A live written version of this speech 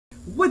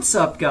What's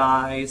up,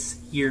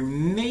 guys? Your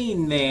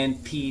main man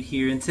Pete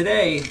here, and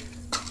today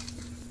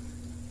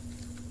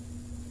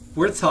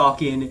we're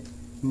talking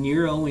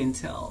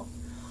Neurointell.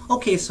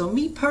 Okay, so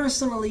me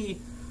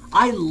personally,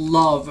 I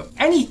love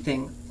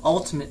anything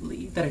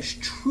ultimately that has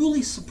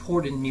truly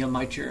supported me on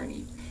my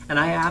journey, and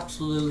I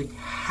absolutely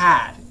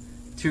had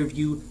to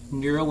review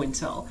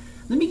Neurointell.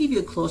 Let me give you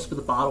a close-up of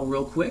the bottle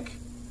real quick.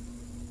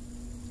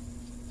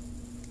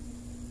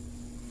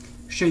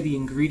 Show you the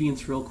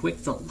ingredients real quick.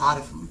 There's a lot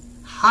of them.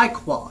 High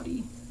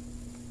quality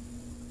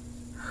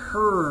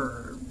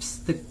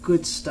herbs, the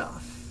good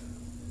stuff.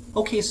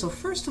 Okay, so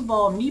first of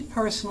all, me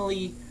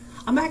personally,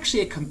 I'm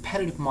actually a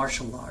competitive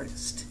martial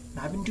artist. And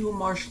I've been doing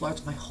martial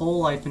arts my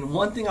whole life, and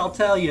one thing I'll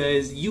tell you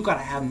is you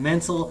gotta have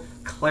mental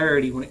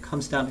clarity when it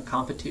comes down to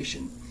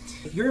competition.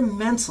 If your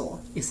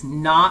mental is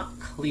not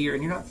clear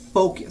and you're not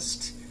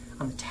focused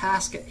on the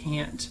task at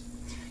hand,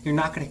 you're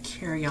not gonna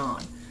carry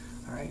on.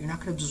 All right, you're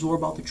not gonna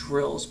absorb all the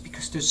drills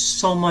because there's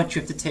so much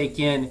you have to take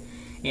in.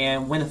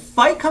 And when a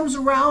fight comes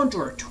around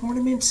or a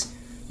tournament,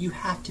 you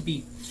have to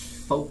be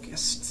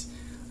focused,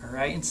 all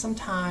right? And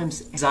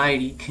sometimes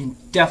anxiety can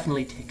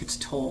definitely take its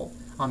toll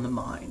on the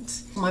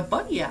mind. My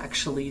buddy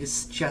actually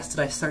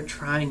suggested I start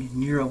trying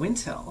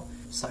Neurointell,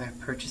 so I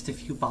purchased a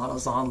few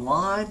bottles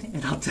online,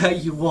 and I'll tell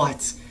you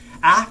what,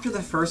 after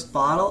the first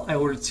bottle, I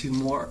ordered 2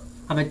 more.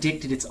 I'm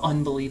addicted, it's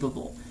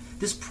unbelievable.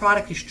 This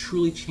product has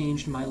truly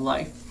changed my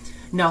life.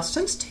 Now,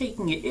 since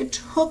taking it, it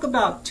took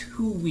about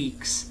 2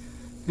 weeks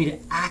me to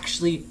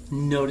actually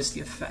notice the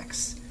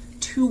effects.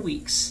 2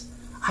 weeks.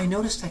 I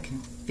noticed I can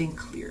think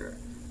clearer,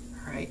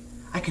 all right?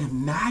 I can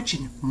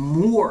imagine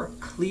more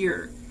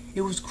clear.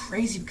 It was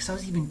crazy because I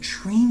was even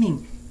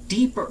dreaming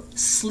deeper,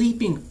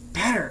 sleeping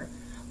better.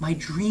 My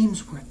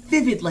dreams were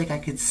vivid, like I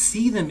could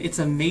see them. It's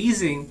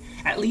amazing.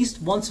 At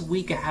least once a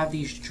week I have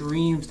these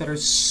dreams that are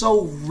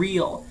so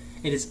real.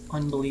 It is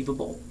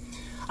unbelievable.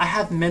 I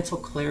have mental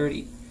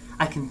clarity.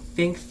 I can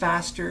think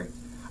faster.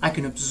 I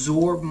can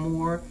absorb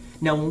more.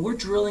 Now, when we're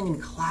drilling in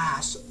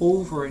class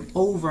over and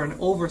over and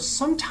over,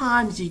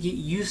 sometimes you get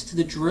used to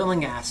the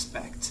drilling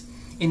aspect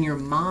and your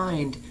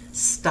mind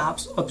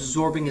stops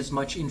absorbing as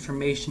much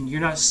information. You're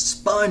not a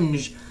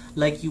sponge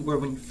like you were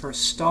when you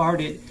first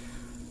started.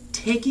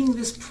 Taking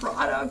this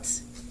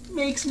product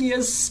makes me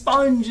a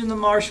sponge in the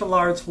martial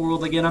arts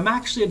world again. I'm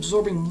actually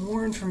absorbing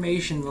more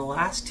information in the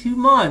last 2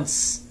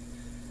 months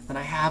than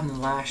I have in the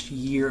last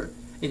year.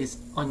 It is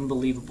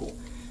unbelievable.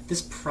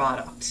 This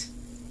product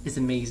is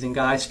amazing,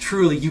 guys.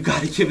 Truly, you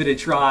got to give it a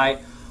try.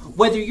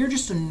 Whether you're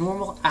just a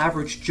normal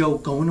average Joe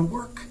going to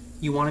work,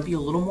 you want to be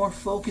a little more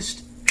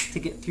focused to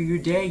get through your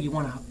day, you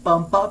want to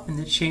bump up in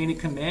the chain of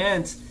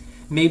command.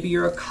 Maybe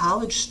you're a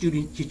college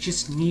student, you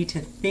just need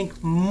to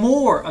think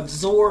more,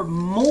 absorb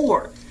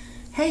more.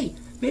 Hey,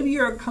 maybe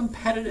you're a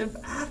competitive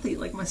athlete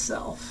like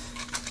myself.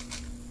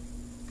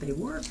 They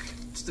work.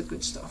 It's the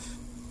good stuff.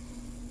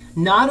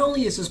 Not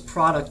only is this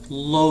product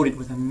loaded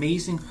with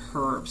amazing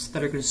herbs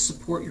that are going to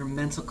support your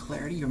mental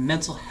clarity, your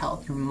mental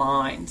health, your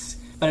mind,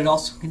 but it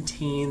also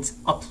contains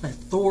a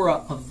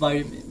plethora of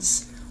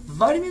vitamins.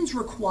 Vitamins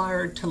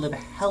required to live a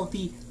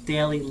healthy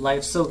daily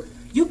life, so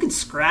you can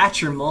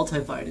scratch your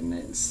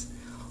multivitamins.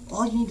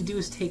 All you need to do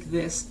is take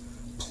this,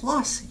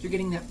 plus you're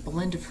getting that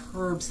blend of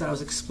herbs that I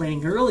was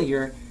explaining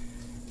earlier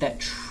that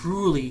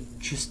truly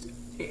just,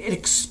 it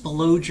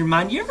explodes your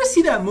mind. You ever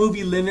see that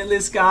movie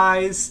Limitless,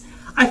 guys?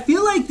 I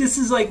feel like this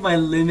is like my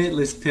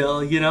limitless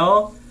pill, you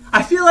know?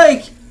 I feel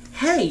like,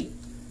 hey,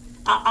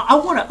 I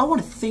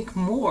want to think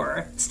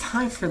more. It's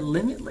time for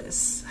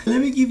limitless.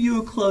 Let me give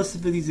you a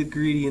close-up of these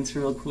ingredients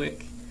real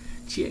quick.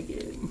 Check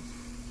it.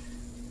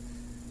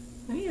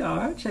 There you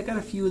are. Check out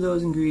a few of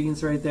those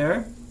ingredients right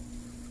there.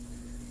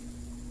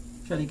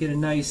 Try to get a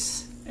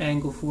nice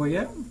angle for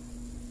you.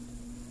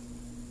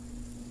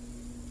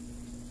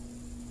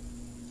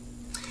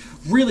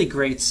 Really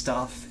great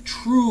stuff.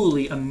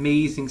 Truly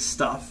amazing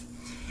stuff.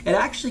 It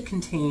actually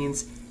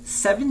contains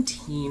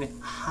 17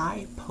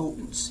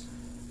 high-potent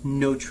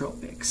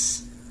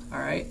nootropics. All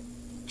right?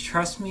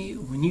 Trust me,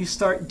 when you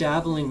start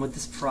dabbling with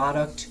this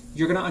product,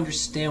 you're going to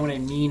understand what I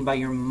mean by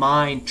your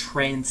mind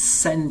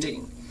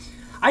transcending.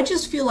 I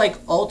just feel like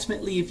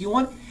ultimately, if you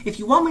want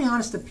my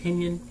honest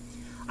opinion,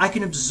 I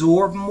can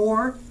absorb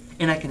more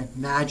and I can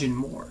imagine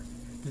more.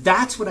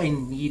 That's what I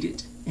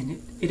needed,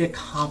 and it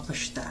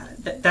accomplished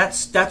that.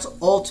 That's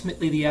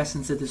ultimately the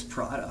essence of this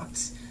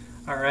product.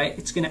 All right,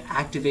 it's going to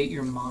activate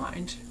your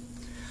mind.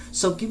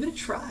 So give it a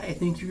try. I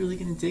think you're really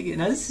going to dig it.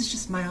 Now, this is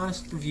just my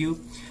honest review.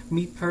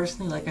 Me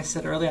personally, like I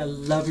said earlier, I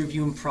love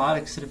reviewing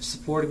products that have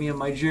supported me on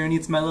my journey.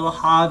 It's my little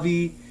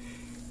hobby.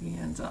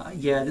 And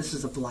yeah, this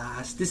is a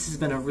blast. This has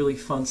been a really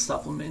fun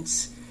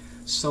supplement.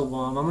 So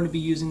I'm going to be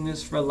using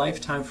this for a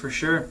lifetime for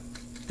sure.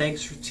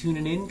 Thanks for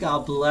tuning in.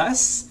 God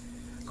bless.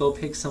 Go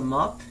pick some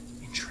up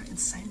and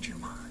transcend your